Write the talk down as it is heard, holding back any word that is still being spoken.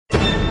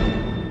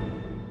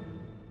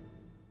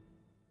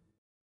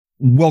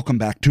Welcome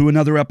back to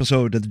another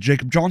episode of the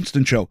Jacob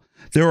Johnston Show.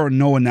 There are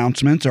no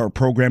announcements or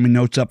programming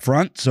notes up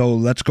front, so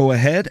let's go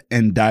ahead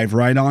and dive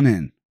right on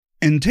in.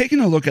 In taking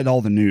a look at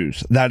all the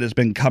news that has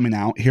been coming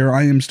out here,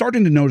 I am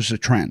starting to notice a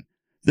trend.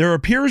 There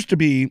appears to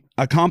be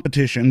a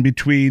competition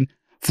between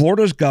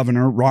Florida's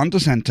governor, Ron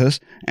DeSantis,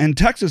 and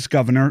Texas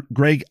governor,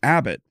 Greg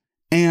Abbott.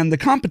 And the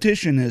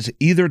competition is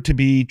either to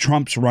be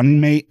Trump's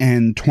running mate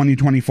in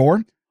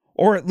 2024,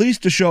 or at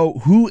least to show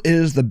who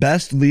is the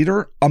best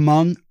leader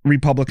among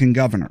Republican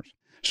governors.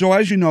 So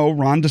as you know,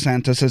 Ron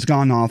DeSantis has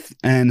gone off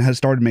and has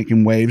started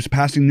making waves,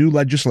 passing new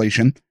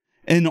legislation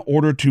in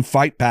order to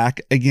fight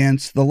back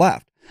against the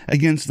left,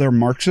 against their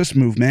Marxist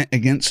movement,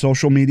 against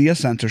social media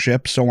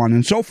censorship, so on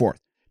and so forth.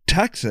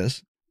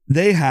 Texas,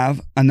 they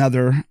have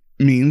another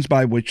means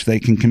by which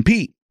they can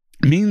compete,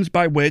 means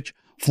by which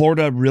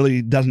Florida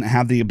really doesn't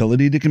have the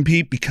ability to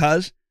compete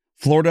because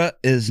Florida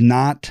is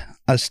not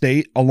a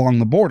state along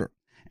the border.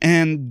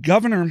 And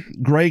Governor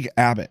Greg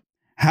Abbott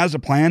has a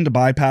plan to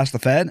bypass the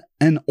Fed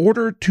in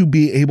order to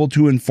be able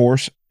to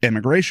enforce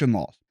immigration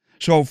laws.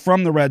 So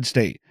from the red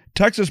state,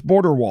 Texas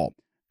border wall,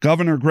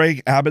 Governor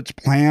Greg Abbott's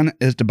plan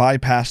is to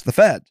bypass the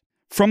Fed.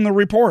 From the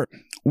report,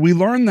 we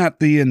learn that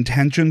the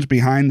intentions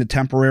behind the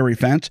temporary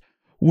fence,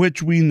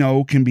 which we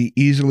know can be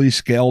easily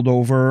scaled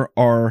over,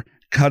 are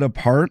cut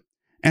apart,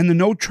 and the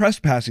no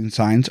trespassing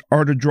signs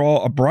are to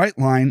draw a bright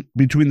line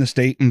between the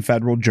state and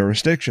federal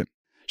jurisdiction.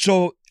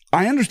 So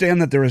I understand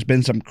that there has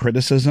been some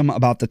criticism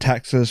about the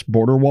Texas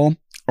border wall,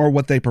 or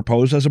what they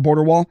propose as a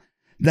border wall,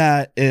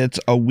 that it's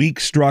a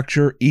weak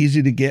structure,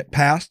 easy to get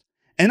past,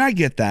 and I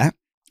get that,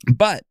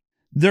 but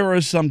there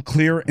are some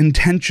clear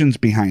intentions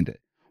behind it.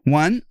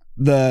 One,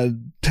 the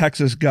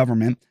Texas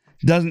government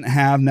doesn't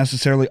have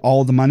necessarily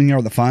all the money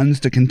or the funds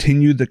to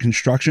continue the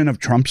construction of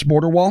Trump's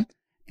border wall,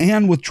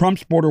 and with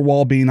Trump's border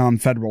wall being on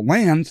federal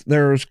lands,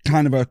 there's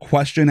kind of a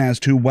question as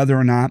to whether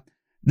or not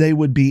they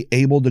would be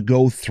able to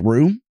go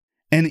through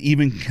and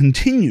even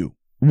continue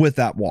with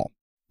that wall.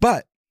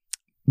 But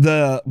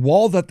the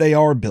wall that they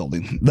are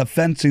building, the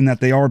fencing that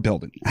they are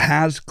building,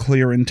 has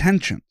clear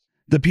intention.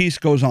 The piece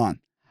goes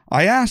on.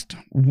 I asked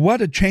what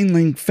a chain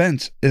link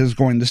fence is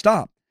going to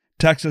stop.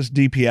 Texas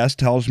DPS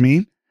tells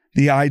me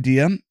the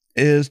idea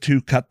is to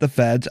cut the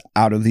feds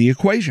out of the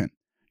equation.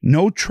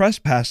 No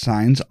trespass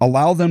signs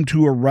allow them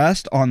to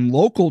arrest on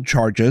local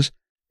charges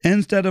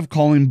instead of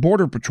calling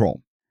Border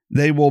Patrol.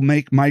 They will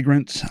make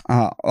migrants,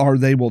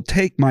 they will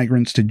take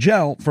migrants to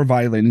jail for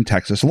violating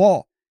Texas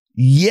law.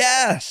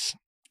 Yes!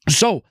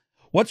 So,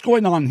 what's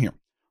going on here?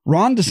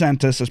 Ron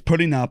DeSantis is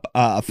putting up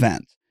a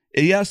fence.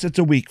 Yes, it's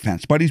a weak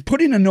fence, but he's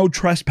putting a no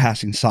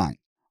trespassing sign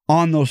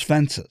on those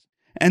fences.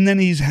 And then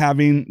he's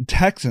having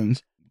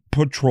Texans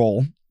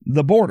patrol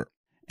the border.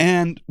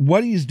 And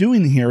what he's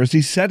doing here is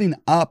he's setting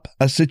up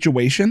a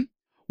situation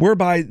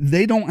whereby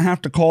they don't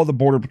have to call the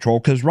Border Patrol,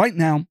 because right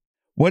now,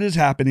 what is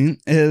happening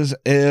is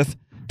if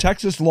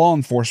Texas law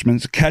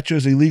enforcement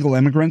catches illegal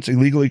immigrants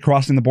illegally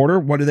crossing the border,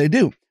 what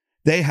do?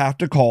 They have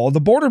to call the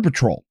Border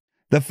Patrol,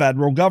 the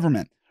federal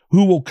government,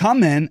 who will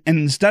come in and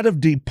instead of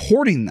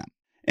deporting them,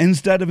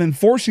 instead of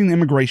enforcing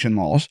immigration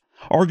laws,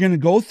 are going to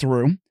go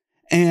through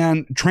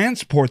and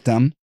transport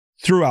them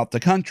throughout the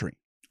country,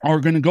 are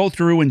going to go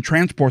through and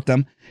transport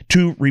them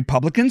to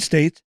Republican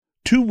states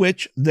to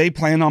which they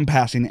plan on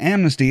passing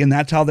amnesty, and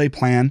that's how they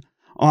plan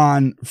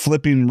on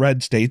flipping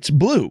red states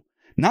blue.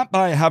 Not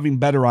by having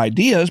better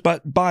ideas,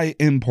 but by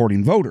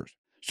importing voters.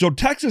 So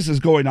Texas is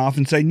going off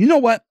and saying, you know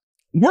what?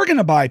 We're going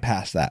to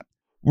bypass that.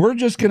 We're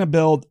just going to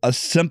build a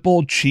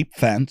simple, cheap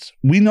fence.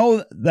 We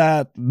know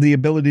that the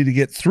ability to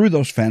get through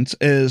those fences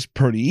is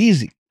pretty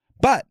easy.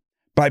 But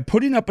by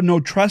putting up a no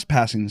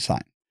trespassing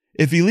sign,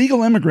 if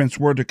illegal immigrants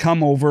were to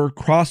come over,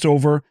 cross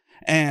over,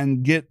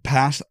 and get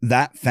past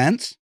that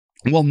fence,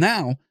 well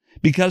now,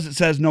 because it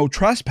says no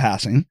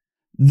trespassing,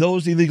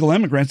 those illegal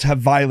immigrants have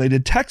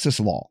violated Texas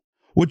law,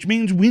 which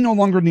means we no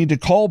longer need to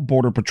call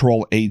Border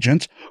Patrol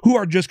agents who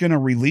are just going to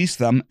release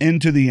them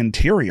into the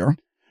interior.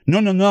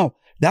 No.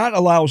 That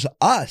allows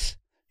us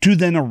to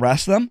then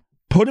arrest them,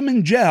 put them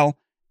in jail,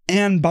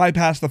 and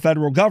bypass the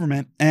federal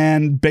government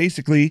and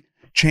basically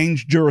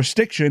change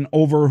jurisdiction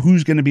over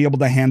who's going to be able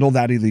to handle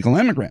that illegal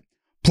immigrant.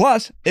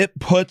 Plus, it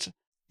puts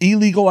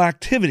illegal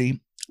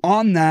activity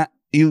on that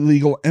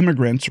illegal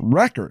immigrant's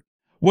record,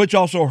 which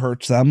also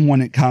hurts them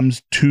when it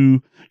comes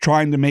to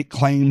trying to make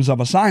claims of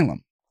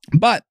asylum.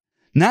 But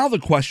now the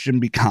question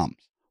becomes,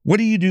 what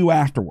do you do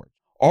afterwards?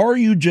 Are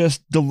you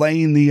just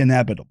delaying the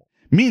inevitable?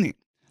 Meaning,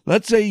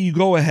 let's say you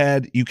go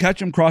ahead, you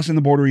catch them crossing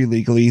the border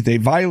illegally, they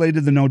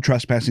violated the no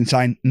trespassing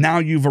sign, now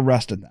you've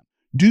arrested them.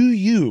 Do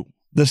you,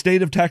 the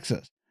state of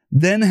Texas,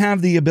 then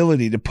have the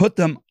ability to put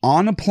them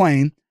on a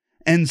plane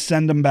and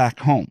send them back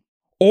home?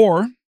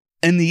 Or,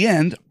 in the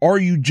end, are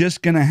you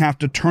just going to have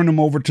to turn them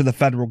over to the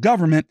federal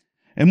government,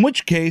 in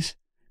which case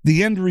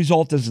the end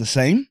result is the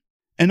same,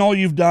 and all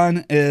you've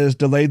done is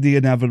delayed the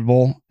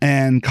inevitable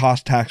and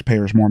cost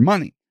taxpayers more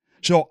money?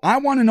 So I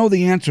want to know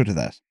the answer to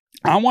this.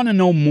 I want to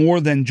know more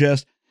than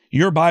just,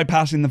 you're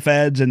bypassing the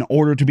feds in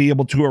order to be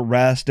able to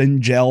arrest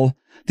and jail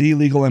the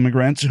illegal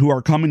immigrants who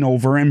are coming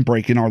over and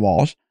breaking our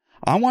laws.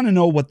 I want to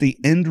know what the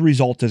end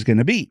result is going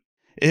to be.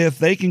 If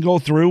they can go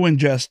through and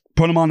just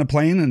put them on a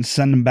plane and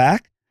send them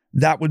back,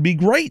 that would be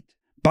great.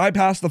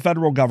 Bypass the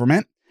federal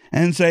government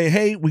and say,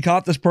 hey, we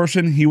caught this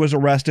person. He was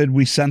arrested.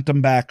 We sent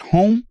him back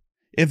home.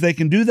 If they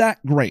can do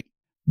that, great.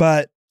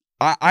 But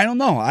I don't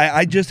know.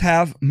 I just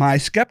have my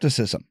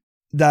skepticism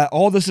that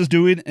all this is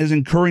doing is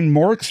incurring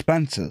more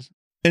expenses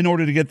in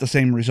order to get the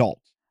same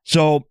results.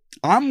 So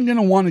I'm going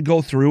to want to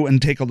go through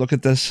and take a look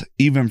at this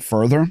even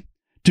further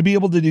to be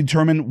able to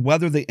determine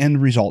whether the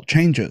end result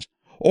changes,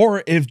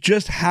 or if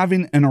just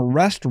having an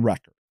arrest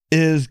record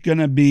is going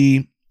to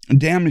be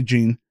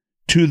damaging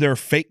to their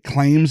fake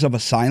claims of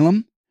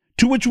asylum,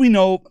 to which we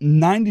know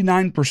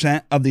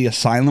 99% of the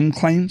asylum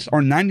claims,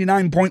 or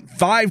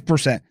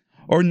 99.5%,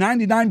 or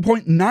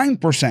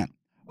 99.9%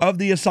 of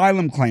the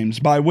asylum claims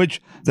by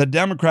which the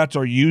Democrats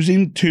are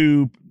using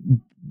to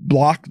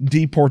block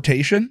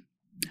deportation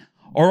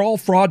are all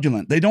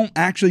fraudulent. They don't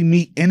actually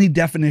meet any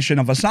definition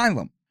of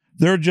asylum.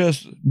 They're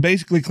just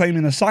basically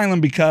claiming asylum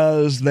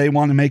because they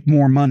want to make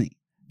more money.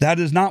 That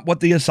is not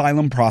what the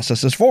asylum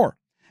process is for.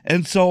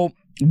 And so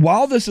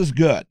while this is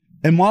good,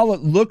 and while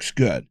it looks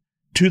good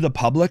to the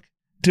public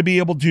to be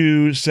able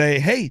to say,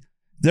 hey,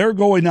 they're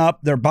going up,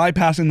 they're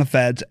bypassing the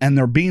feds, and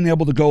they're being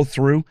able to go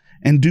through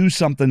and do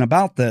something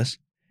about this,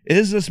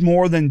 is this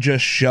more than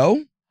just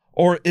show?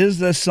 Or is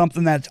this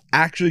something that's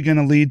actually going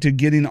to lead to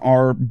getting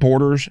our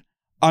borders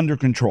under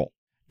control,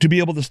 to be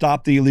able to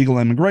stop the illegal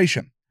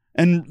immigration?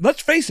 And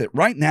let's face it,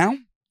 right now,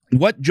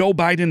 what Joe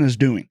Biden is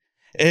doing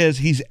is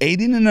he's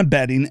aiding and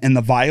abetting in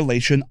the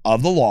violation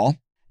of the law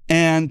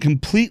and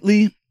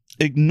completely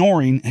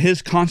ignoring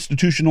his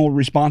constitutional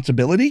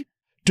responsibility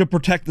to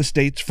protect the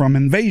states from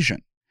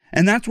invasion.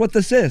 And that's what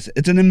this is.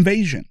 It's an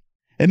invasion.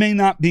 It may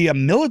not be a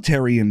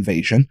military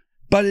invasion,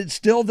 but it's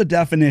still the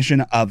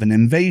definition of an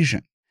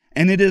invasion.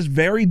 And it is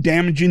very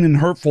damaging and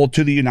hurtful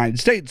to the United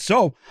States.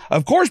 So,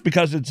 of course,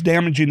 because it's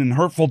damaging and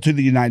hurtful to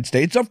the United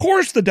States, of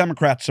course the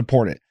Democrats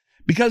support it,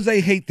 because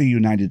they hate the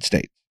United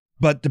States.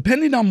 But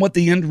depending on what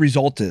the end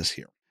result is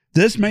here,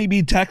 this may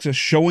be Texas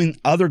showing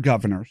other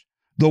governors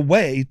the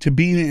way to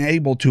being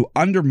able to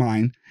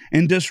undermine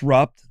and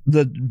disrupt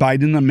the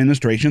Biden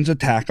administration's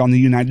attack on the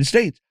United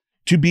States,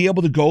 to be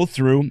able to go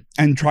through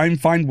and try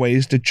and find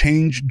ways to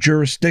change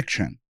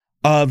jurisdiction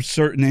of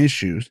certain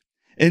issues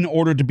in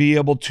order to be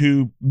able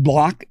to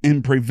block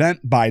and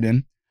prevent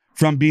Biden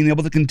from being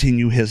able to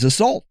continue his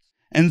assault.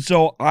 And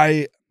so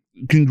I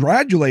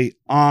congratulate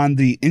on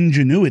the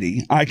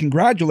ingenuity. I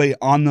congratulate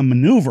on the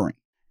maneuvering.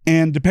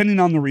 And depending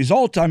on the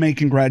results, I may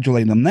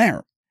congratulate them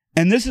there.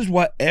 And this is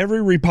what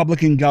every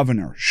Republican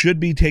governor should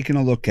be taking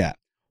a look at.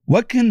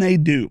 What can they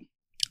do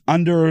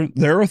under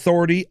their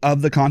authority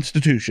of the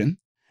Constitution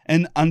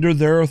and under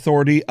their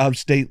authority of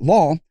state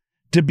law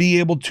to be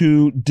able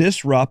to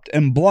disrupt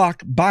and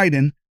block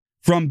Biden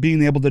from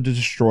being able to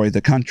destroy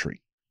the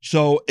country?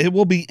 So it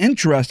will be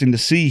interesting to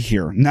see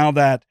here, now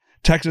that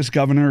Texas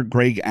Governor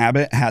Greg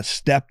Abbott has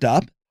stepped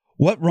up,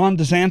 what Ron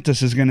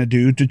DeSantis is going to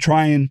do to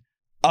try and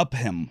up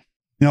him,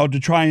 to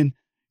try and,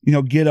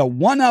 get a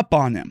one-up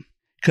on him.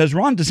 Because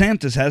Ron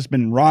DeSantis has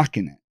been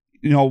rocking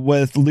it,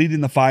 with leading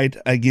the fight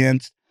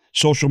against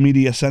social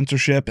media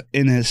censorship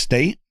in his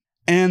state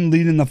and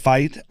leading the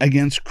fight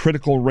against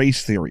critical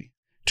race theory,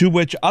 to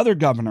which other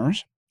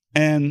governors,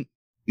 and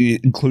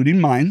including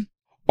mine,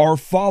 are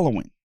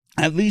following,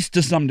 at least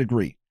to some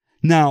degree.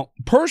 Now,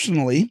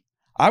 personally,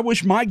 I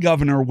wish my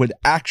governor would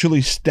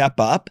actually step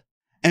up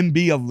and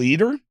be a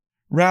leader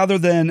rather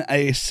than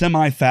a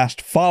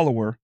semi-fast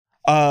follower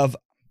of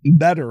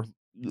better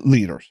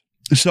leaders.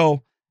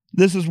 So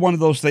this is one of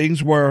those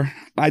things where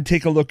I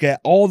take a look at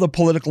all the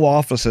political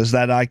offices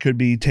that I could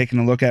be taking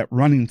a look at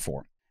running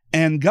for.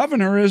 And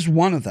governor is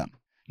one of them.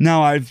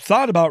 Now, I've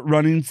thought about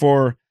running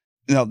for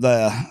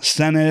the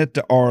Senate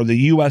or the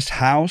U.S.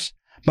 House,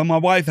 but my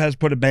wife has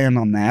put a ban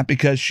on that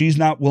because she's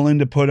not willing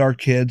to put our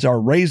kids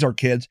or raise our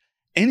kids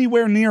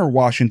anywhere near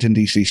Washington,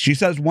 D.C. She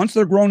says once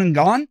they're grown and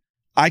gone,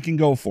 I can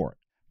go for it.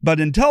 But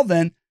until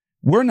then,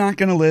 we're not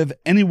going to live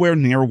anywhere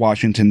near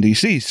Washington,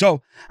 D.C.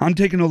 So I'm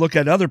taking a look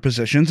at other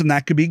positions, and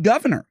that could be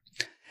governor,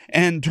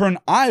 and turn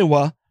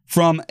Iowa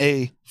from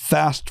a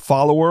fast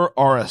follower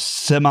or a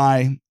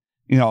semi,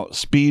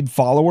 speed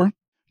follower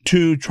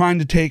to trying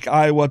to take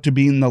Iowa to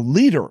being the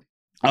leader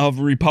of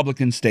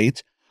Republican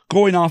states,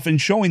 going off and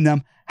showing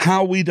them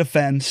how we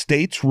defend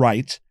states'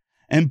 rights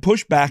and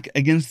push back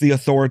against the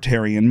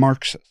authoritarian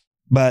Marxists.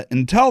 But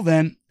until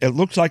then, it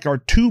looks like our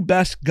two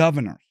best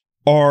governors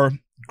are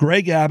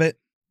Greg Abbott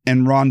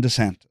and Ron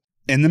DeSantis.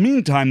 In the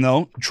meantime,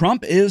 though,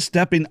 Trump is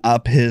stepping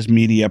up his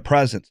media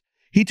presence.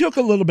 He took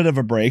a little bit of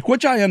a break,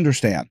 which I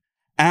understand,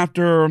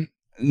 after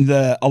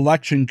the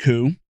election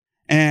coup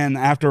and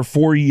after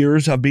 4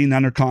 years of being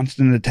under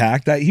constant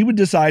attack, that he would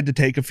decide to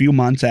take a few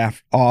months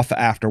off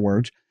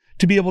afterwards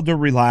to be able to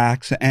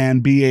relax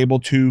and be able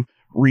to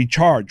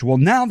recharge. Well,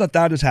 now that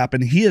has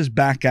happened, he is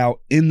back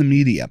out in the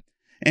media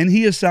and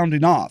he is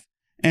sounding off.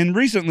 And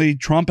recently,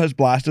 Trump has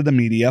blasted the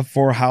media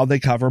for how they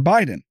cover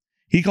Biden.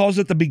 He calls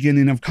it the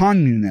beginning of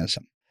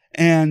communism.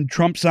 And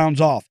Trump sounds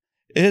off.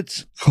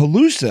 It's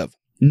collusive.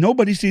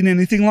 Nobody's seen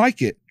anything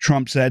like it,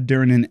 Trump said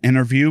during an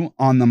interview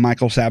on the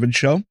Michael Savage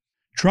Show.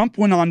 Trump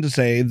went on to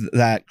say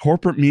that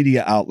corporate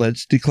media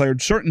outlets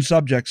declared certain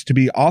subjects to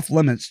be off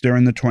limits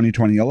during the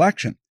 2020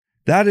 election.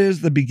 That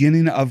is the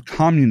beginning of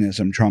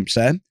communism, Trump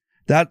said.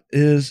 That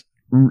is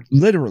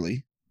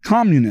literally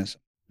communism.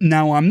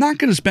 Now, I'm not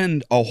going to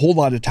spend a whole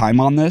lot of time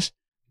on this,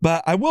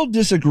 but I will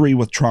disagree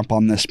with Trump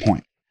on this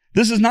point.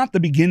 This is not the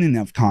beginning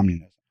of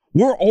communism.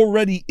 We're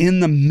already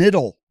in the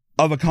middle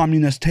of a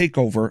communist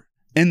takeover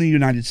in the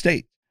United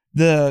States.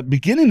 The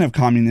beginning of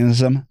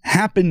communism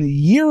happened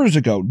years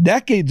ago,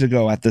 decades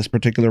ago at this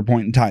particular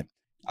point in time.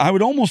 I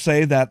would almost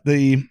say that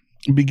the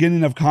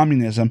beginning of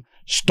communism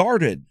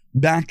started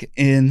back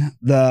in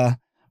the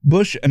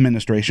Bush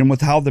administration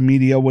with how the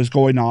media was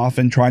going off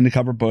and trying to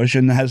cover Bush,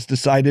 and has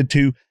decided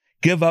to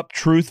give up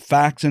truth,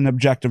 facts, and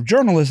objective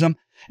journalism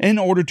in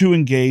order to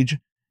engage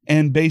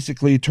and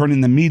basically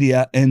turning the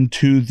media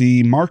into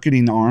the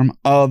marketing arm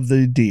of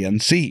the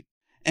DNC.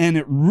 And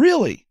it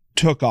really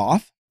took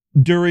off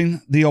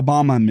during the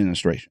Obama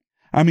administration.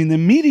 I mean, the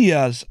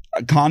media's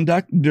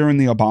conduct during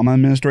the Obama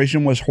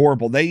administration was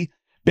horrible. They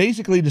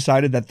basically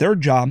decided that their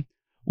job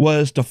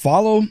was to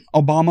follow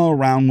Obama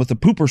around with a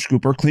pooper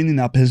scooper, cleaning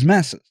up his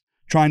messes,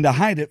 trying to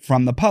hide it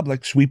from the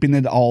public, sweeping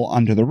it all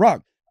under the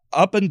rug.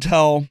 Up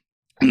until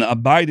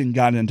Biden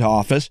got into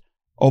office,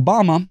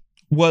 Obama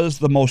was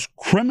the most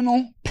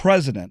criminal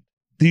president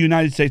the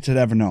United States had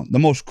ever known, the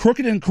most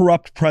crooked and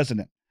corrupt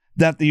president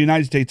that the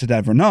United States had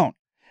ever known.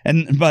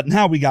 But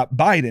now we got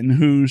Biden,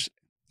 whose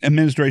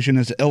administration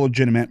is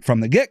illegitimate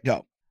from the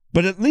get-go.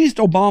 But at least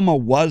Obama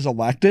was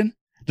elected,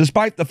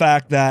 despite the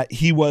fact that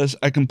he was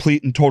a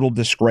complete and total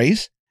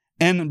disgrace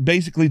and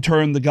basically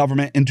turned the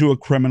government into a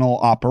criminal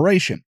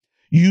operation,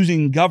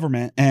 using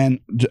government and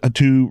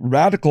to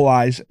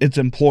radicalize its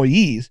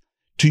employees,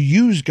 to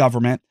use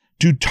government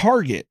to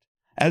target,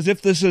 as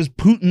if this is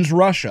Putin's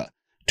Russia,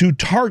 to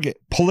target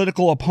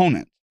political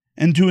opponents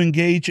and to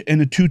engage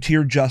in a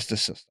two-tier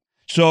justice system.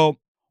 So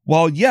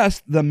while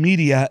yes, the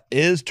media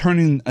is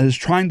trying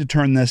to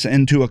turn this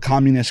into a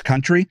communist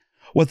country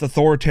with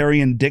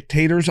authoritarian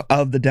dictators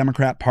of the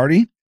Democrat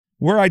Party,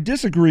 where I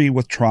disagree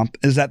with Trump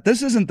is that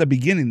this isn't the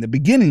beginning. The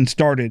beginning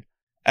started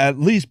at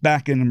least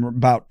back in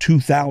about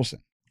 2000.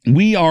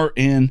 We are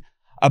in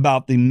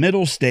about the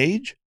middle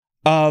stage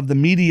of the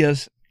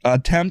media's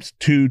attempts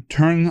to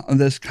turn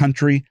this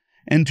country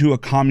into a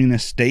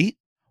communist state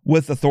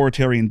with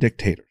authoritarian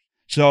dictators.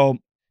 So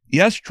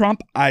yes,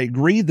 Trump, I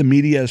agree the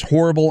media is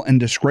horrible and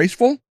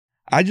disgraceful.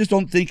 I just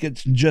don't think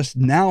it's just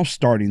now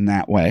starting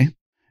that way.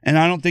 And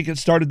I don't think it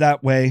started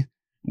that way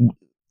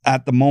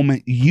at the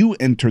moment you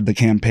entered the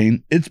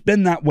campaign. It's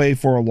been that way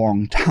for a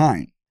long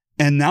time.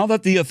 And now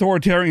that the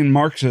authoritarian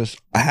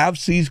Marxists have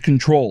seized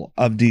control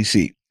of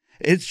DC,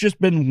 it's just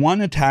been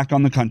one attack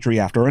on the country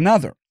after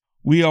another.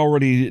 We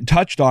already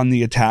touched on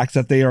the attacks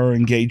that they are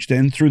engaged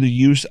in through the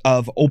use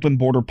of open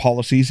border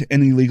policies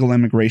and illegal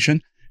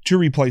immigration to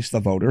replace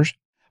the voters.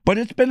 But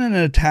it's been an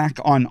attack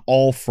on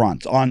all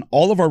fronts, on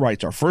all of our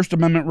rights, our First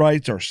Amendment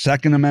rights, our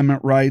Second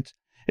Amendment rights.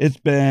 It's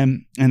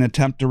been an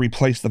attempt to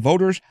replace the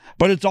voters,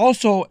 but it's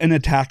also an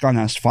attack on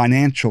us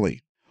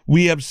financially.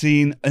 We have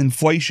seen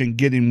inflation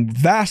getting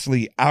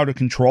vastly out of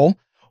control,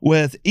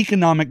 with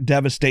economic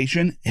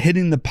devastation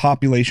hitting the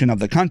population of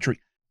the country.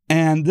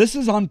 And this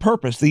is on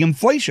purpose. The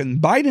inflation,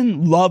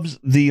 Biden loves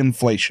the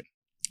inflation.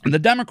 The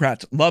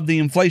Democrats love the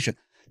inflation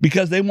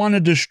because they want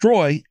to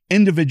destroy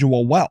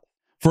individual wealth.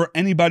 For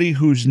anybody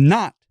who's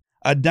not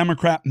a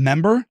Democrat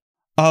member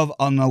of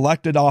an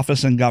elected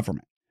office in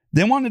government,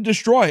 they want to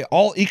destroy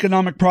all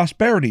economic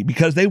prosperity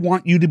because they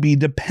want you to be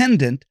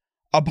dependent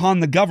upon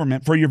the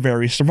government for your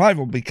very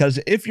survival. Because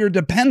if you're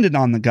dependent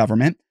on the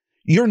government,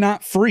 you're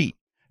not free.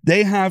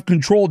 They have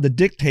control to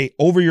dictate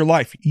over your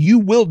life. You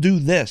will do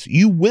this.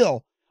 You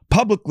will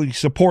publicly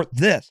support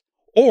this,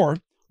 or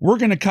we're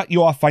going to cut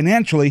you off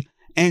financially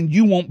and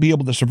you won't be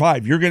able to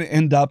survive. You're going to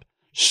end up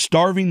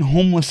starving,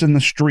 homeless in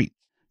the street.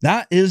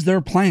 That is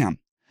their plan.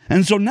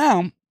 And so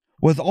now,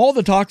 with all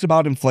the talks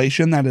about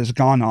inflation that has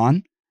gone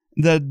on,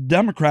 the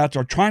Democrats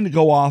are trying to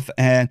go off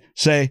and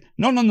say,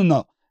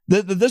 no.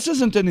 This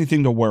isn't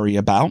anything to worry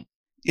about.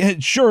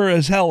 It sure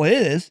as hell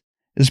is,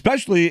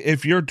 especially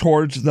if you're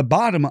towards the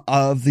bottom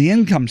of the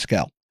income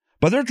scale.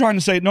 But they're trying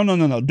to say, no,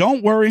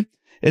 don't worry.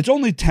 It's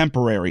only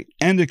temporary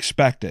and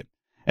expected.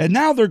 And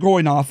now they're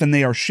going off and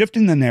they are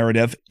shifting the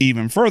narrative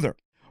even further,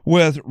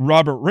 with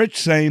Robert Rich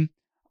saying,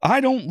 I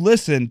don't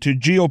listen to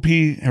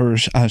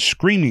GOPers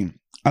screaming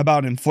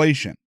about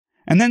inflation,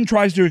 and then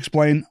tries to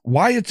explain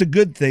why it's a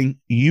good thing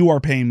you are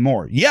paying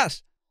more.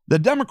 Yes, the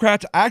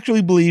Democrats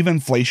actually believe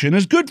inflation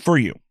is good for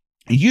you.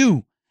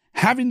 You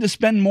having to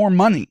spend more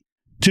money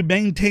to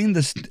maintain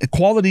the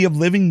quality of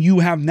living you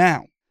have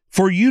now,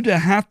 for you to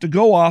have to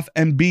go off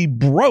and be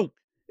broke,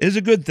 is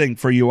a good thing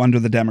for you under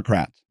the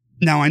Democrats.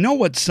 Now, I know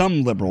what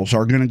some liberals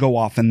are going to go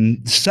off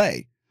and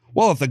say.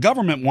 Well, if the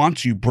government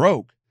wants you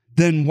broke,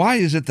 then why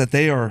is it that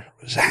they are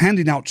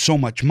handing out so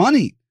much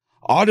money?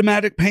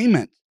 Automatic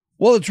payments.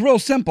 Well, it's real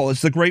simple.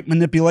 It's the great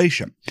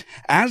manipulation.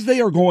 As they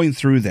are going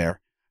through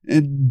there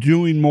and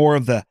doing more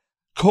of the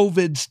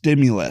COVID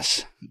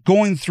stimulus,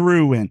 going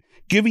through and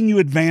giving you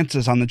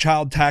advances on the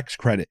child tax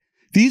credit,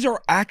 these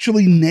are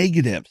actually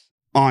negatives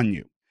on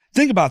you.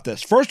 Think about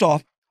this. First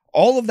off,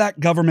 all of that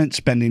government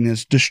spending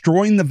is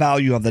destroying the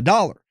value of the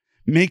dollar,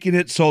 making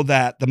it so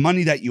that the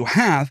money that you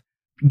have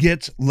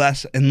gets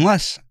less and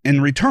less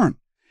in return.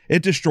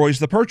 It destroys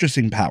the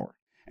purchasing power.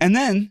 And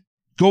then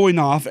going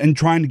off and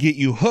trying to get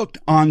you hooked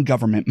on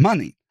government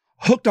money,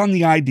 hooked on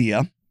the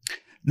idea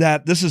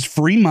that this is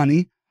free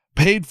money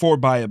paid for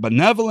by a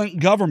benevolent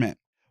government,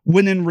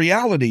 when in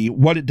reality,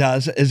 what it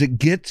does is it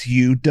gets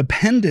you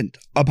dependent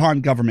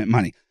upon government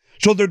money.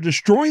 So they're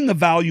destroying the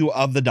value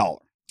of the dollar.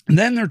 And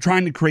then they're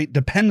trying to create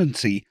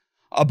dependency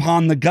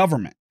upon the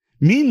government.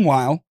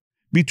 Meanwhile,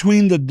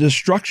 between the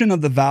destruction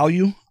of the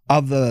value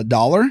of the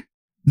dollar,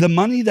 the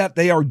money that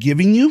they are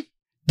giving you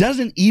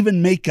doesn't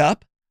even make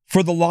up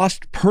for the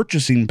lost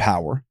purchasing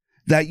power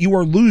that you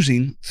are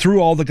losing through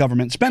all the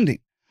government spending.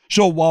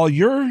 So while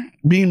you're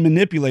being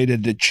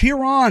manipulated to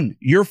cheer on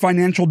your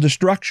financial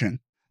destruction,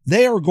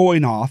 they are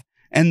going off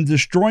and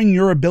destroying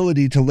your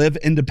ability to live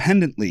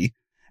independently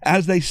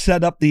as they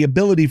set up the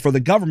ability for the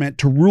government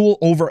to rule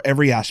over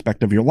every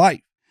aspect of your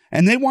life.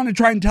 And they want to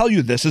try and tell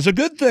you this is a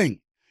good thing.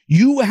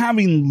 You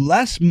having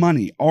less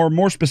money, or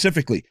more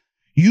specifically,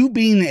 you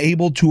being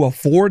able to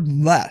afford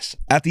less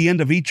at the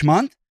end of each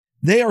month,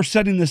 they are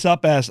setting this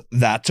up as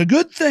that's a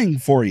good thing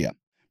for you.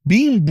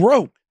 Being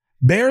broke,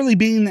 barely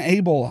being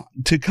able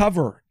to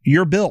cover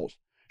your bills,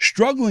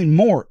 struggling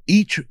more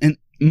each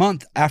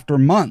month after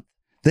month.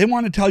 They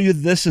want to tell you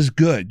this is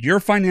good. Your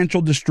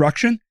financial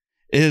destruction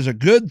is a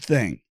good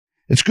thing.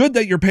 It's good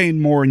that you're paying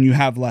more and you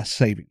have less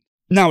savings.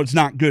 Now, it's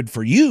not good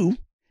for you.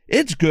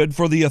 It's good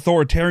for the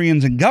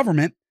authoritarians in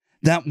government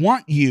that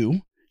want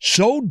you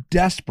so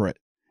desperate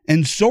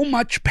and so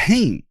much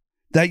pain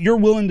that you're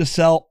willing to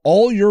sell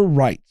all your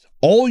rights,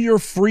 all your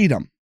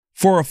freedom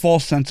for a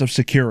false sense of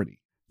security.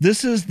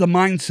 This is the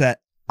mindset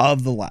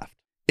of the left.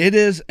 It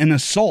is an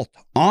assault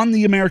on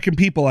the American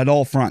people at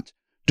all fronts.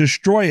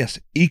 Destroy us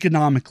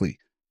economically,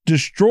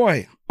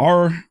 destroy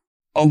our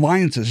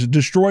alliances,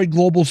 destroy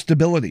global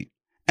stability,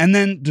 and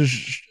then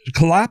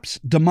collapse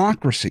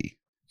democracy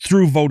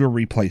through voter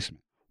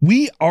replacement.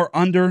 We are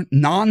under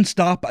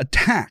nonstop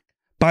attack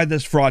by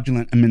this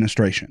fraudulent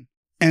administration.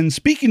 And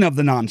speaking of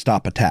the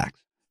nonstop attacks,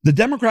 the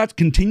Democrats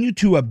continue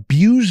to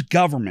abuse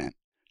government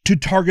to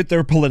target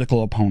their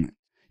political opponent.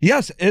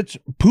 Yes, it's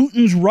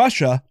Putin's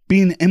Russia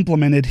being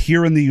implemented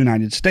here in the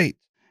United States.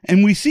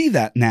 And we see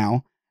that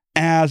now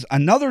as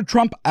another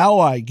Trump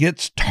ally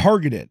gets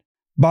targeted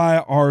by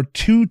our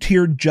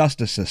two-tiered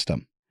justice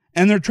system.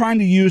 And they're trying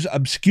to use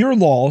obscure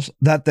laws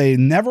that they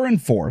never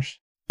enforce.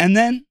 And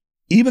then,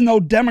 even though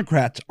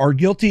Democrats are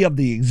guilty of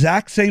the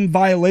exact same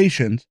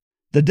violations,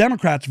 the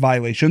Democrats'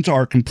 violations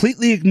are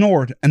completely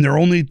ignored and they're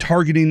only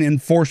targeting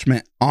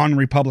enforcement on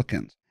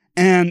Republicans.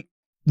 And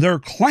their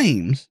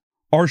claims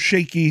are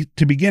shaky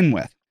to begin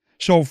with.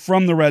 So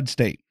from the red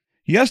state,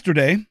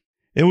 yesterday,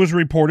 it was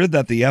reported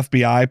that the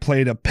FBI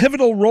played a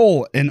pivotal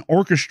role in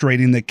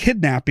orchestrating the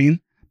kidnapping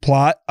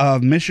plot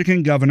of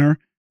Michigan Governor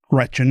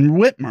Gretchen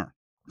Whitmer.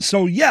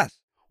 So yes,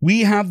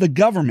 we have the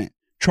government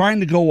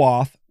trying to go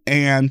off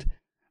and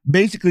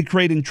basically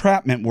create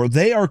entrapment where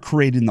they are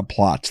creating the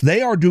plots.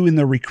 They are doing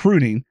the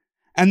recruiting,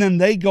 and then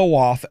they go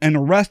off and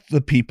arrest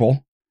the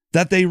people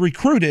that they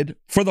recruited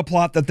for the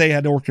plot that they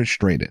had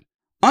orchestrated.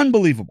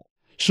 Unbelievable.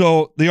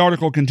 So the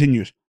article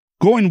continues.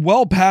 Going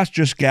well past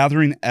just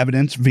gathering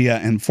evidence via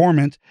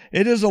informants,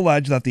 it is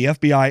alleged that the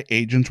FBI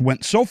agents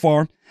went so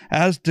far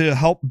as to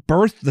help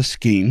birth the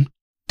scheme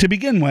to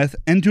begin with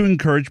and to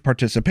encourage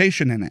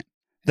participation in it.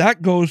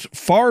 That goes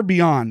far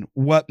beyond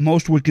what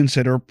most would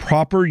consider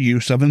proper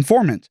use of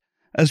informants,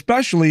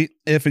 especially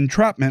if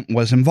entrapment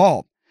was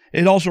involved.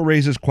 It also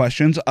raises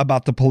questions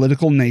about the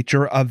political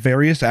nature of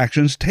various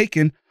actions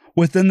taken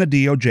within the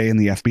DOJ and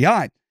the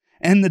FBI.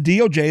 And the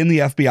DOJ and the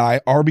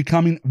FBI are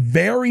becoming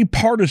very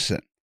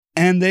partisan,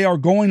 and they are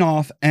going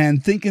off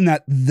and thinking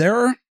that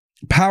their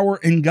power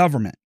in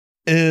government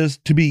is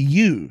to be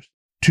used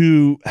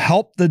to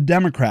help the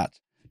Democrats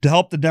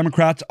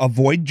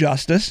avoid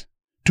justice,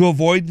 to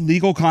avoid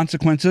legal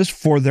consequences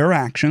for their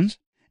actions,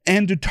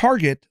 and to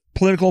target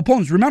political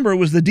opponents. Remember, it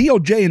was the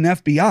DOJ and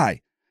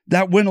FBI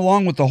that went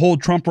along with the whole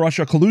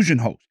Trump-Russia collusion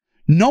hoax,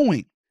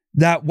 knowing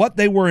that what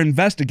they were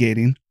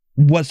investigating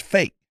was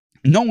fake,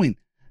 knowing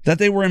that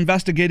they were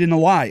investigating a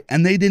lie,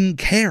 and they didn't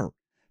care.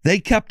 They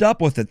kept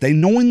up with it. They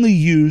knowingly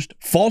used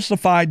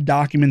falsified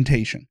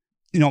documentation,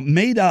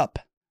 made up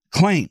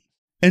claims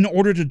in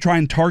order to try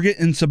and target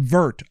and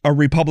subvert a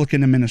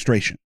Republican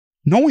administration,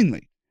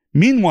 knowingly.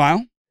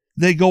 Meanwhile,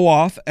 they go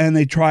off and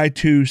they try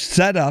to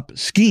set up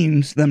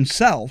schemes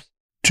themselves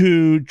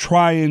to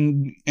try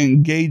and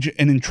engage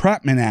in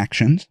entrapment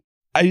actions.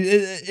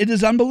 It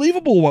is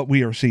unbelievable what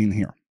we are seeing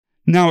here.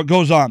 Now it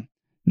goes on.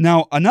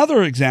 Now,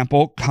 another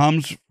example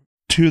comes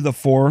to the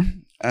fore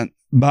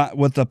but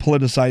with the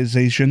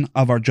politicization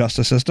of our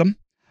justice system,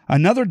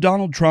 another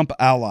Donald Trump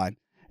ally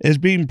is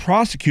being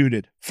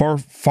prosecuted for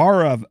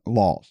FARA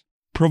laws,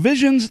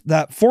 provisions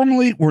that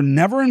formerly were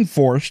never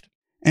enforced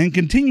and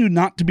continue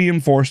not to be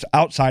enforced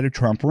outside of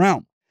Trump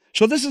realm.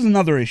 So this is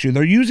another issue.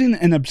 They're using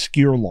an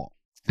obscure law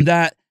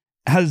that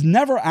has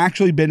never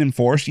actually been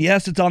enforced.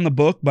 Yes, it's on the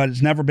book, but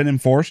it's never been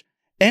enforced.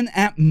 And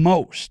at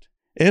most,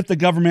 if the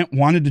government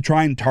wanted to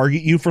try and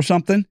target you for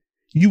something,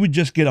 you would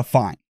just get a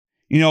fine.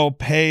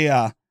 Pay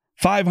a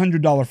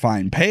 $500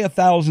 fine, pay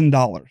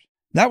 $1,000.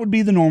 That would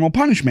be the normal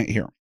punishment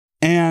here.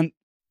 And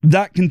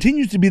that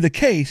continues to be the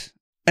case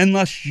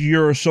unless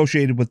you're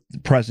associated with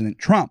President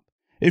Trump.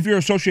 If you're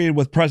associated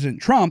with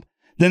President Trump,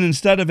 then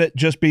instead of it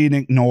just being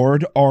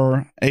ignored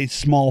or a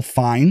small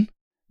fine,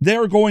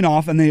 they're going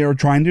off and they are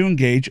trying to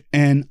engage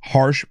in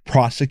harsh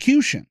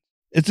prosecution.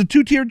 It's a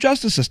two-tier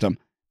justice system.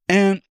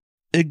 And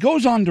it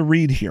goes on to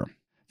read here.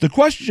 The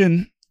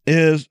question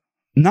is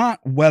not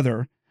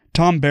whether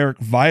Tom Barrack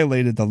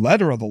violated the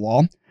letter of the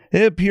law.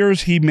 It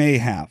appears he may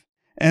have,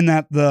 and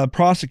that the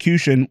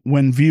prosecution,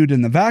 when viewed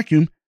in the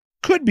vacuum,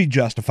 could be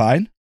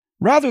justified.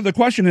 Rather, the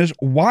question is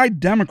why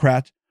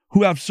Democrats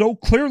who have so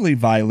clearly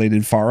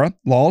violated FARA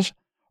laws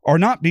are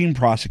not being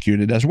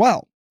prosecuted as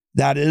well.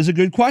 That is a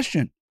good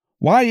question.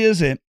 Why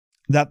is it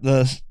that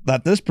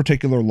this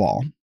particular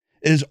law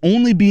is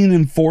only being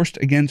enforced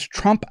against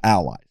Trump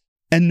allies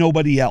and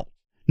nobody else?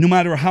 No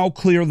matter how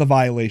clear the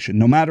violation,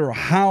 no matter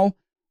how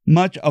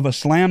much of a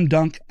slam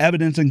dunk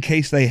evidence and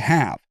case they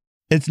have,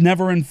 it's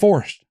never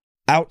enforced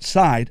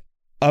outside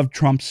of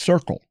Trump's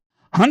circle.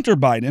 Hunter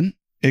Biden,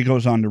 it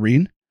goes on to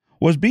read,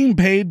 was being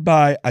paid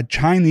by a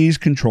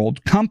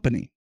Chinese-controlled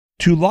company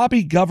to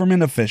lobby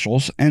government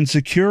officials and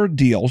secure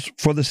deals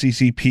for the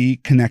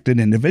CCP-connected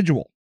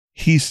individual.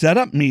 He set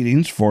up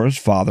meetings for his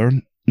father,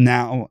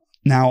 now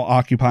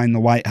occupying the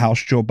White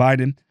House, Joe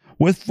Biden,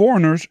 with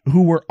foreigners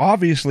who were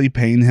obviously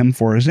paying him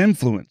for his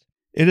influence.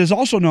 It is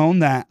also known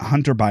that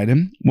Hunter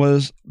Biden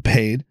was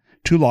paid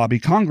to lobby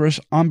Congress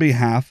on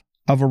behalf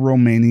of a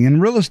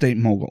Romanian real estate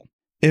mogul.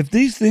 If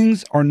these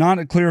things are not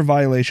a clear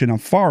violation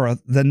of FARA,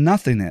 then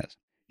nothing is.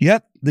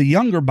 Yet, the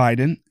younger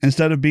Biden,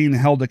 instead of being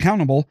held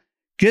accountable,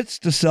 gets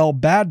to sell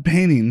bad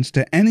paintings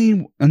to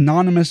any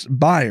anonymous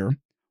buyer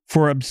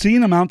for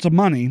obscene amounts of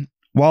money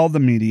while the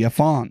media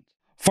fawns.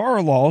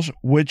 FARA laws,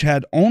 which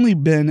had only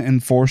been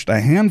enforced a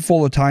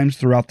handful of times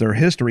throughout their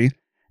history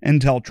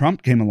until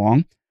Trump came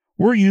along,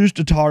 were used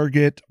to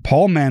target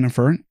Paul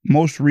Manafort.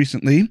 Most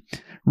recently,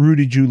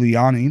 Rudy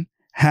Giuliani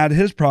had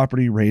his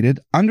property raided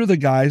under the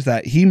guise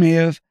that he may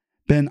have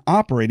been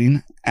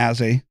operating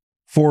as a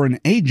foreign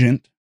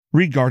agent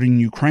regarding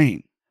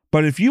Ukraine.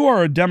 But if you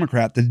are a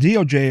Democrat, the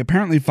DOJ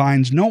apparently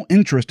finds no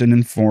interest in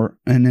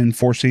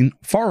enforcing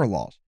FARA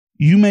laws.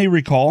 You may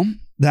recall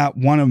that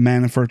one of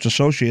Manafort's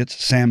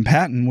associates, Sam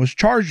Patton, was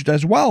charged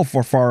as well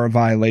for FARA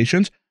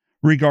violations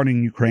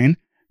regarding Ukraine.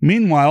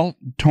 Meanwhile,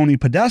 Tony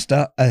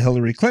Podesta, a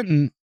Hillary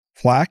Clinton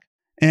flack,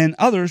 and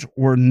others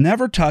were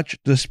never touched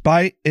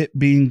despite it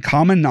being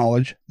common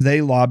knowledge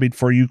they lobbied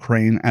for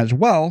Ukraine as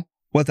well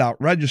without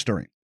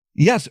registering.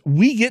 Yes,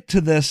 we get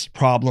to this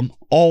problem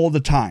all the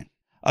time.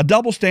 A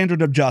double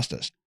standard of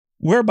justice,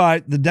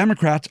 whereby the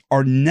Democrats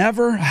are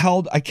never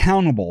held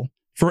accountable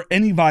for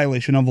any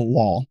violation of the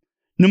law,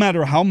 no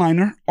matter how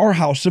minor or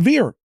how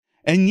severe.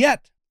 And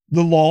yet,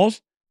 the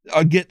laws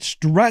get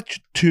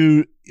stretched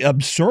to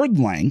absurd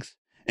lengths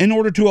in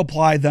order to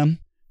apply them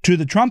to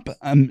the Trump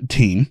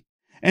team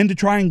and to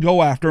try and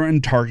go after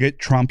and target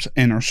Trump's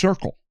inner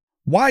circle.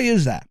 Why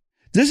is that?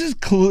 This is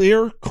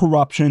clear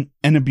corruption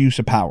and abuse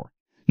of power.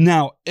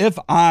 Now, if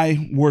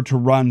I were to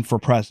run for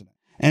president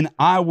and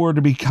I were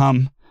to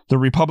become the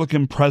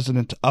Republican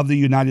president of the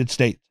United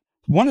States,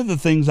 one of the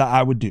things that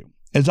I would do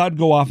is I'd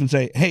go off and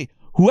say, hey,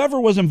 whoever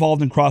was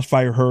involved in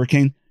Crossfire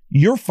Hurricane,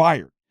 you're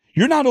fired.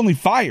 You're not only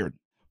fired,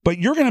 but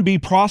you're going to be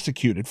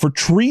prosecuted for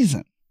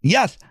treason.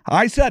 Yes,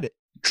 I said it,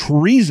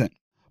 treason.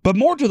 But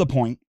more to the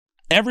point,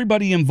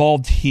 everybody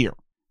involved here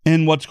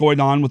in what's going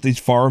on with these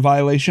FARA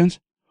violations,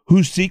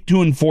 who seek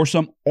to enforce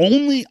them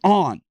only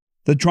on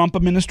the Trump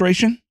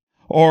administration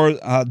or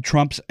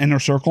Trump's inner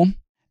circle,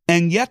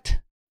 and yet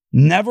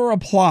never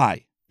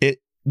apply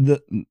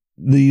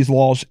these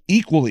laws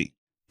equally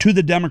to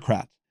the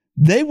Democrats,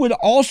 they would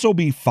also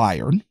be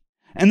fired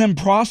and then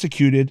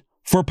prosecuted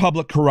for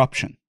public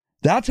corruption.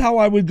 That's how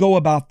I would go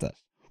about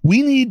this.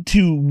 We need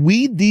to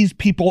weed these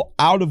people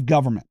out of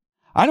government.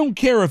 I don't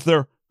care if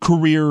they're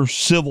career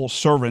civil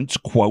servants,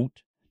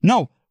 quote.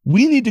 No,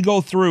 we need to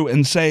go through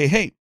and say,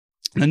 hey,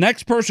 the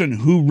next person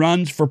who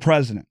runs for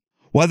president,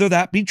 whether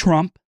that be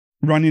Trump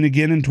running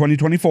again in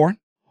 2024,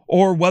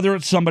 or whether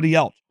it's somebody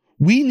else,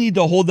 we need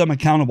to hold them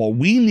accountable.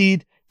 We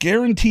need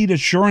guaranteed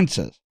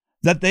assurances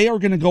that they are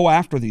going to go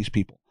after these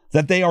people,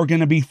 that they are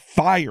going to be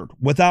fired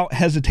without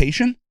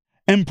hesitation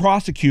and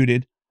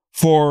prosecuted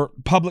for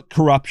public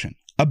corruption,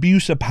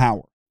 abuse of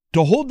power,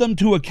 to hold them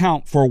to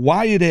account for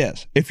why it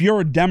is, if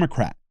you're a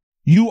Democrat,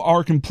 you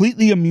are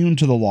completely immune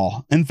to the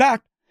law. In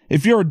fact,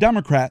 if you're a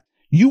Democrat,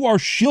 you are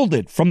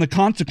shielded from the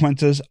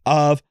consequences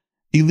of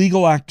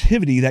illegal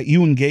activity that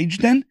you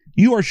engaged in,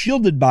 you are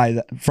shielded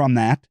from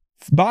that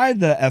by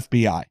the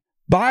FBI,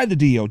 by the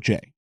DOJ.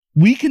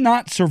 We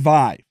cannot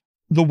survive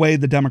the way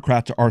the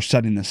Democrats are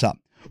setting this up.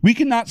 We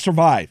cannot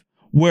survive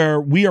where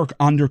we are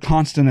under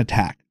constant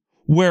attack,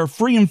 where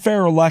free and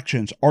fair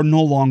elections are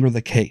no longer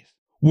the case,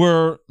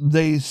 where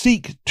they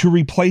seek to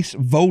replace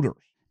voters,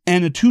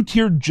 and a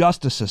two-tiered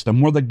justice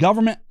system where the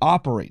government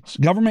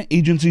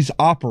agencies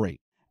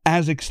operate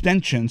as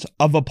extensions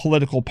of a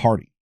political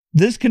party.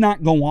 This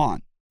cannot go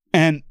on,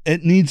 and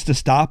it needs to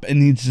stop. It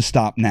needs to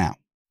stop now.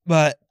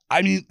 But,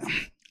 I mean,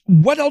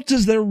 what else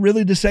is there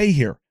really to say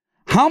here?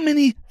 How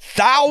many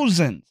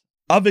thousands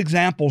of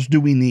examples do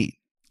we need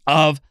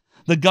of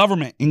the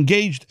government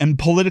engaged in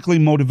politically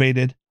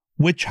motivated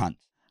witch hunts?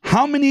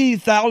 How many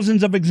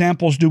thousands of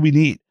examples do we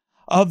need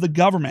of the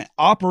government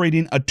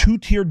operating a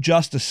two-tiered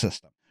justice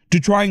system to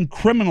try and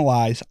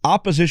criminalize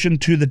opposition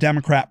to the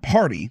Democrat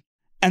Party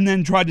and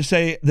then try to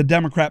say the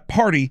Democrat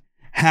Party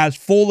has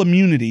full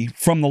immunity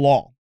from the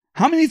law?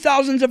 How many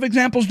thousands of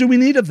examples do we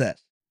need of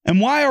this? And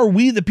why are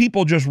we the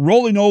people just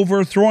rolling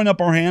over, throwing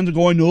up our hands and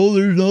going, oh,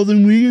 there's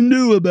nothing we can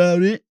do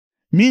about it?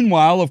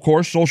 Meanwhile, of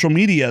course, social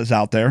media is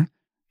out there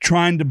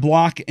trying to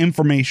block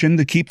information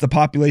to keep the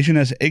population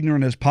as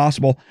ignorant as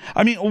possible.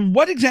 I mean,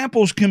 what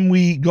examples can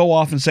we go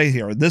off and say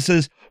here? This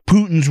is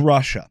Putin's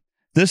Russia.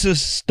 This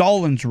is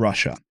Stalin's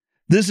Russia.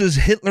 This is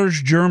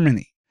Hitler's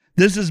Germany.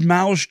 This is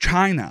Mao's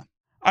China.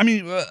 I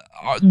mean,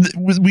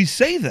 we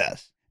say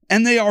this,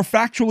 and they are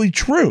factually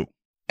true.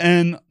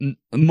 And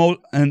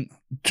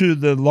to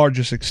the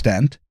largest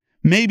extent,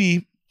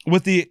 maybe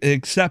with the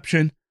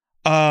exception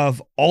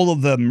of all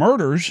of the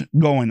murders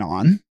going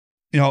on,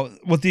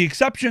 with the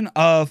exception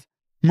of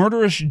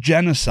murderous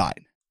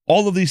genocide,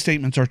 all of these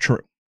statements are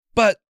true.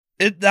 But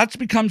that's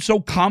become so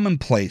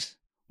commonplace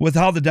with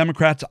how the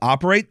Democrats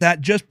operate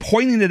that just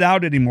pointing it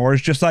out anymore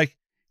is just like,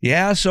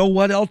 yeah, so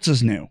what else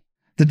is new?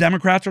 The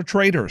Democrats are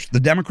traitors. The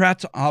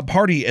Democrats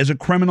Party is a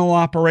criminal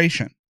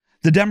operation.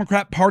 The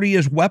Democrat Party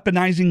is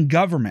weaponizing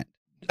government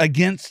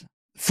against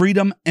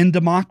freedom and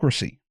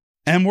democracy.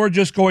 And we're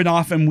just going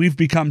off, and we've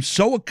become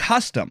so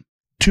accustomed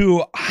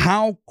to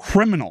how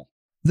criminal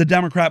the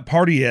Democrat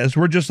Party is.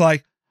 We're just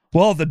like,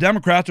 well, if the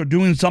Democrats are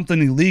doing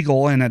something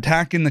illegal and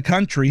attacking the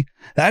country,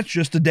 that's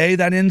just a day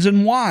that ends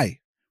in Y.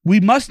 We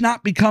must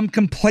not become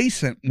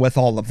complacent with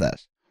all of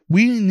this.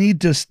 We need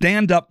to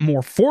stand up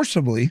more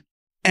forcibly,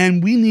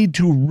 and we need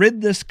to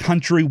rid this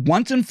country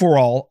once and for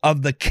all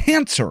of the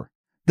cancer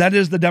that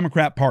is the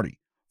Democrat Party.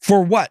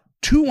 For what,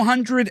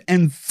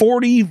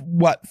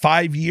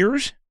 5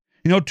 years?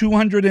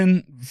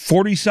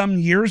 240 some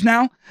years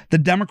now, the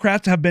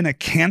Democrats have been a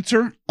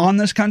cancer on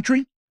this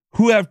country,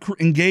 who have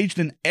engaged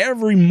in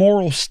every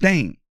moral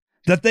stain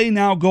that they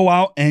now go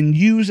out and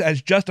use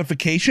as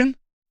justification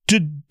to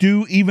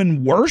do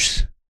even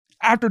worse.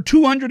 After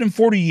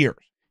 240 years,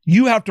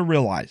 you have to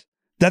realize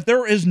that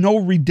there is no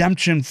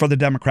redemption for the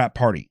Democrat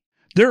Party.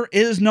 There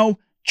is no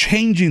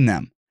changing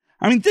them.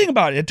 I mean, think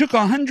about it. It took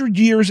 100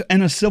 years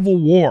and a civil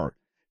war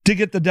to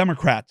get the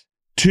Democrats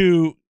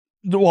to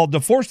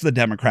force the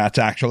Democrats,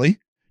 actually,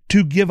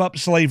 to give up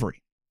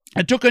slavery.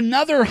 It took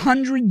another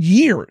 100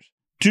 years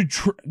to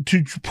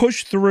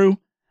push through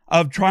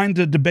of trying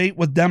to debate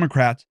with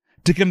Democrats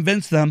to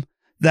convince them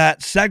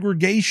that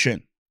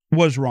segregation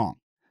was wrong,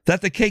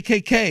 that the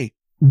KKK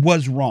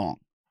was wrong.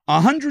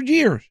 100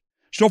 years.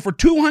 So for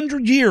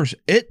 200 years,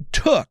 it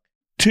took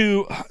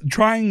to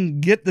try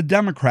and get the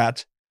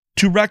Democrats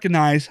to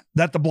recognize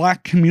that the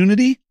black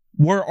community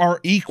were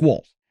our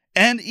equals.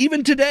 And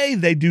even today,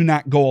 they do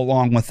not go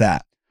along with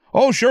that.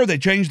 Oh, sure, they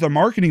changed their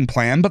marketing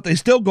plan, but they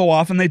still go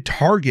off and they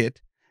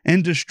target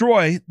and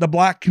destroy the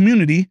black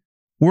community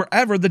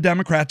wherever the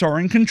Democrats are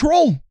in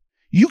control.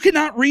 You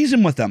cannot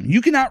reason with them.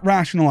 You cannot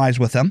rationalize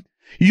with them.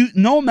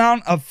 No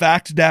amount of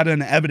facts, data,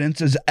 and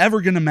evidence is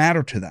ever going to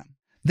matter to them.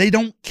 They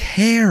don't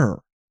care.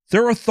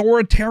 They're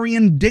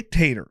authoritarian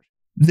dictators.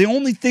 The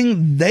only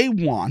thing they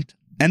want,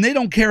 and they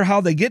don't care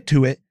how they get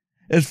to it,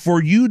 is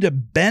for you to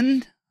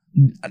bend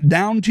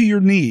down to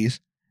your knees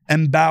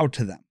and bow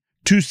to them,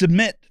 to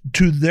submit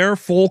to their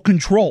full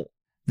control.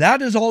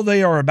 That is all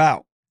they are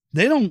about.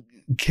 They don't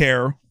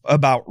care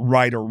about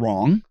right or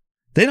wrong.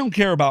 They don't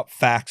care about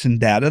facts and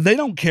data. They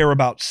don't care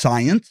about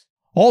science.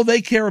 All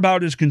they care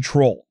about is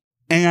control.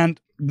 And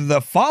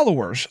the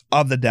followers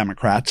of the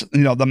Democrats,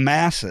 the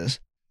masses,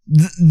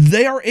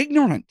 they are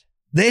ignorant.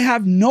 They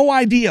have no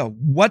idea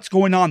what's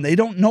going on. They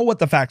don't know what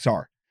the facts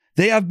are.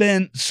 They have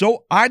been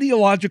so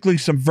ideologically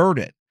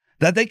subverted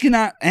that they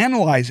cannot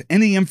analyze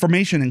any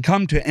information and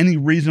come to any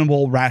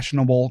reasonable,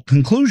 rational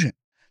conclusion.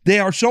 They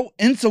are so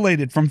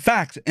insulated from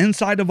facts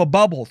inside of a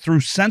bubble through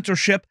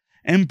censorship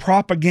and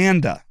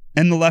propaganda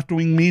in the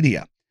left-wing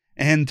media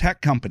and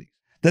tech companies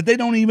that they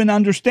don't even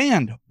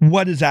understand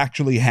what is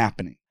actually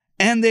happening.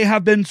 And they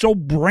have been so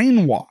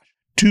brainwashed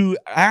to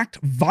act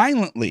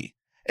violently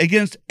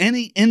against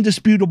any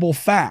indisputable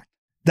fact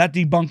that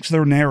debunks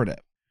their narrative.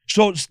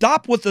 So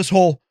stop with this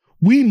whole,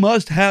 we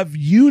must have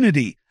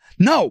unity.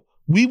 No,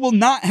 we will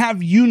not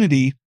have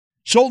unity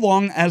so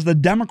long as the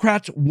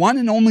Democrats' one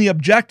and only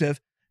objective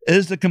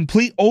is the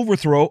complete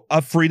overthrow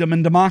of freedom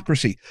and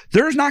democracy.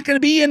 There's not going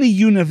to be any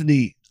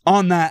unity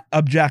on that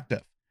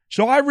objective.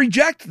 So I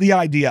reject the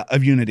idea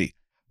of unity.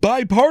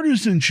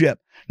 Bipartisanship.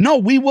 No,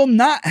 we will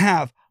not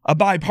have a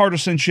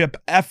bipartisanship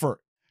effort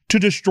to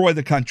destroy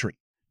the country.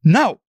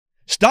 No.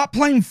 Stop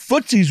playing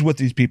footsies with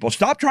these people.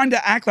 Stop trying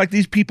to act like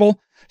these people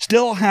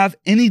still have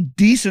any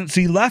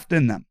decency left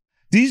in them.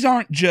 These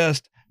aren't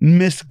just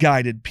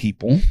misguided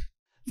people.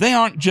 They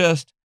aren't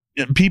just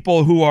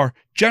people who are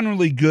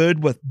generally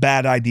good with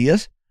bad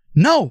ideas.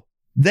 No,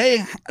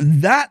 they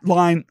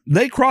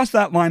crossed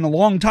that line a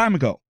long time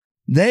ago.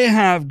 They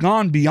have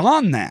gone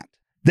beyond that.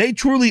 They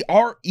truly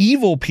are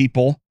evil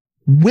people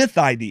with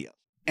ideas.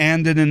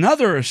 And in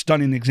another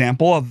stunning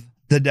example of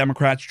the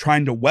Democrats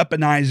trying to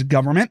weaponize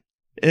government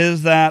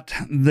is that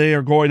they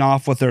are going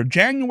off with their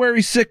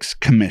January 6th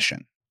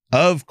commission.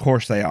 Of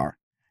course they are.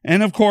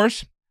 And of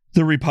course,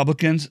 the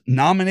Republicans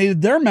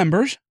nominated their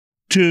members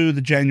to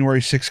the January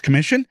 6th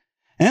commission,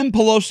 and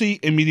Pelosi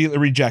immediately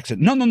rejects it.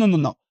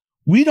 No.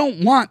 We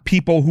don't want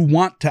people who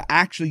want to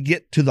actually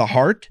get to the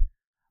heart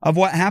of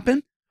what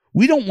happened.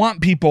 We don't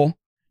want people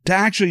to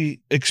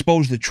actually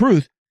expose the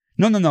truth.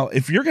 No.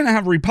 If you're going to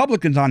have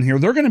Republicans on here,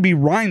 they're going to be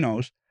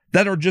rhinos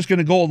that are just going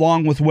to go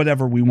along with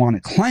whatever we want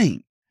to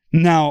claim.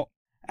 Now,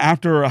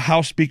 after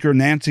House Speaker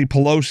Nancy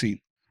Pelosi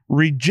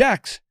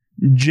rejects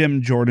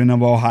Jim Jordan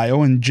of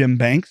Ohio and Jim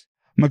Banks,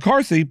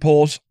 McCarthy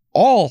pulls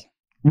all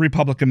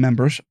Republican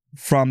members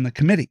from the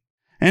committee.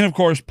 And of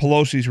course,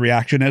 Pelosi's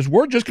reaction is,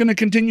 we're just going to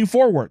continue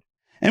forward.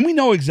 And we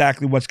know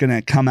exactly what's going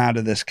to come out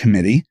of this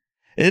committee.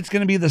 It's going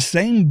to be the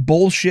same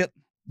bullshit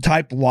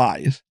type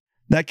lies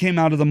that came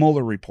out of the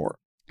Mueller report.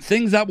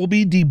 Things that will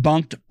be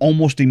debunked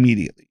almost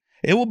immediately.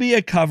 It will be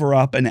a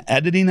cover-up and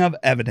editing of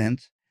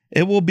evidence.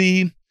 It will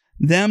be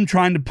them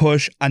trying to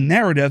push a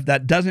narrative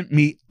that doesn't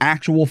meet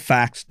actual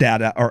facts,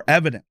 data, or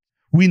evidence.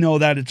 We know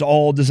that it's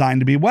all designed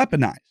to be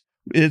weaponized.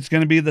 It's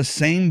going to be the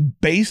same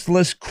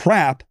baseless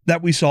crap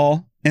that we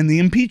saw in the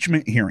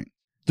impeachment hearing.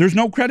 There's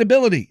no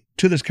credibility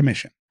to this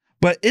commission.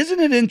 But isn't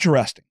it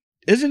interesting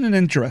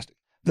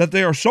that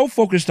they are so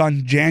focused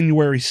on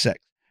January 6th,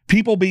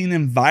 people being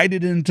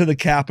invited into the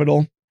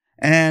Capitol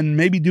and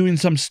maybe doing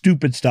some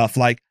stupid stuff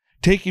like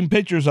taking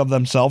pictures of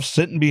themselves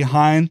sitting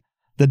behind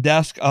the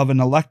desk of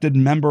an elected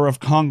member of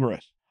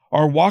Congress,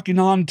 or walking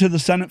on to the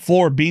Senate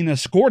floor being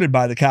escorted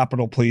by the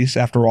Capitol Police,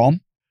 after all,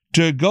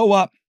 to go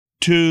up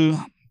to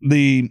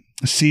the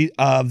seat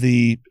of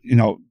the,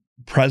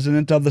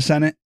 president of the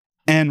Senate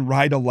and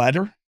write a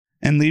letter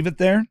and leave it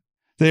there.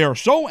 They are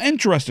so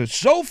interested,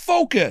 so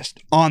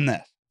focused on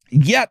this.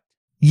 Yet,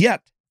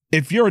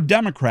 if you're a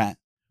Democrat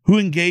who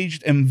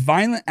engaged in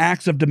violent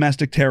acts of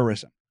domestic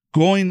terrorism,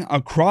 going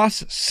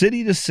across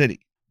city to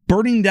city,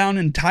 burning down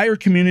entire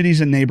communities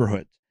and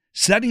neighborhoods,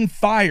 setting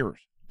fires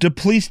to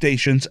police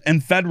stations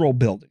and federal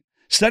buildings,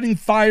 setting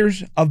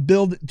fires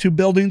to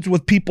buildings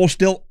with people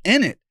still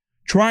in it,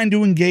 trying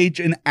to engage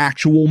in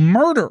actual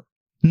murder.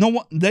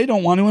 No, they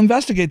don't want to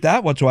investigate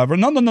that whatsoever.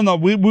 No.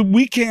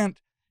 We can't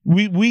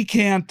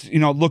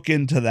look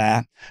into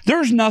that.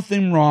 There's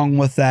nothing wrong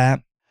with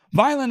that.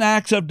 Violent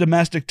acts of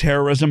domestic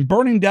terrorism,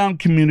 burning down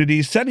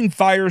communities, setting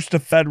fires to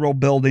federal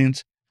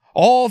buildings,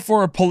 all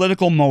for a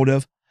political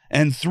motive,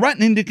 and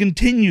threatening to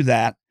continue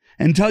that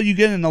until you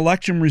get an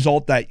election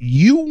result that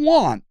you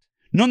want.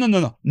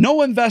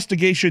 No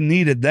investigation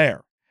needed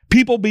there.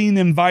 People being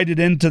invited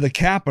into the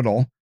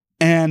Capitol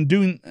and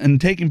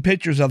taking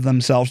pictures of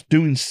themselves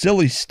doing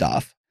silly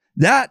stuff,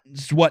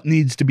 that's what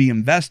needs to be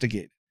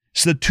investigated.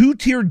 It's the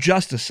two-tier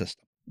justice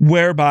system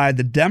whereby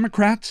the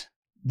Democrats,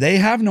 they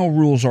have no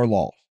rules or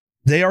laws.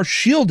 They are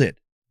shielded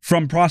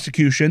from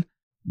prosecution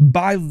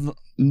by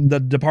the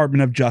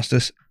Department of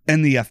Justice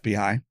and the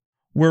FBI,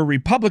 where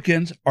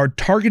Republicans are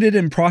targeted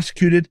and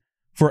prosecuted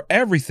for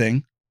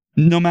everything,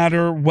 no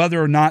matter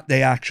whether or not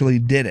they actually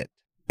did it,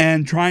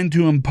 and trying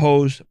to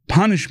impose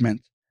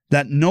punishment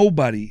that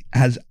nobody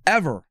has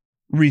ever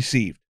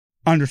received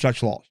under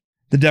such laws.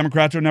 The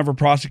Democrats are never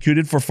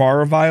prosecuted for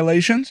FARA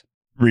violations.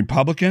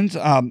 Republicans,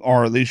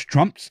 or at least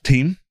Trump's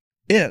team,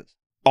 is.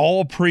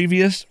 All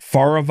previous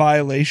FARA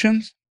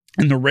violations,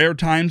 and the rare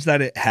times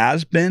that it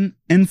has been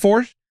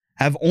enforced,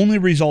 have only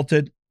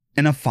resulted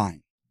in a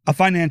fine, a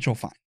financial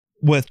fine.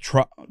 With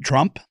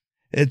Trump,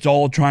 it's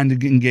all trying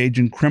to engage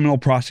in criminal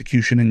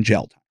prosecution and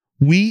jail time.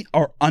 We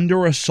are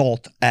under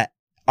assault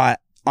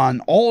on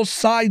all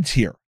sides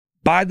here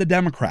by the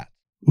Democrats,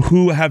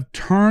 who have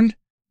turned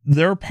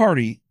their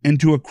party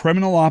into a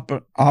criminal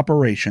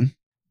operation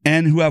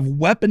and who have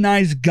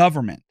weaponized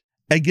government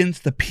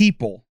against the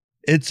people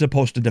it's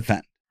supposed to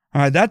defend.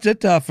 All right, that's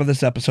it for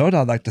this episode.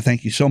 I'd like to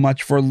thank you so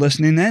much for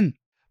listening in.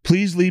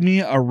 Please leave me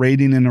a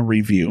rating and a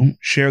review.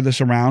 Share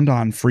this around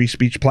on free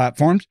speech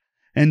platforms.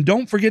 And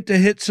don't forget to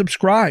hit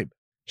subscribe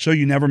so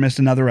you never miss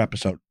another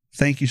episode.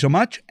 Thank you so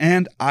much,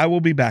 and I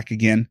will be back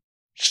again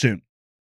soon.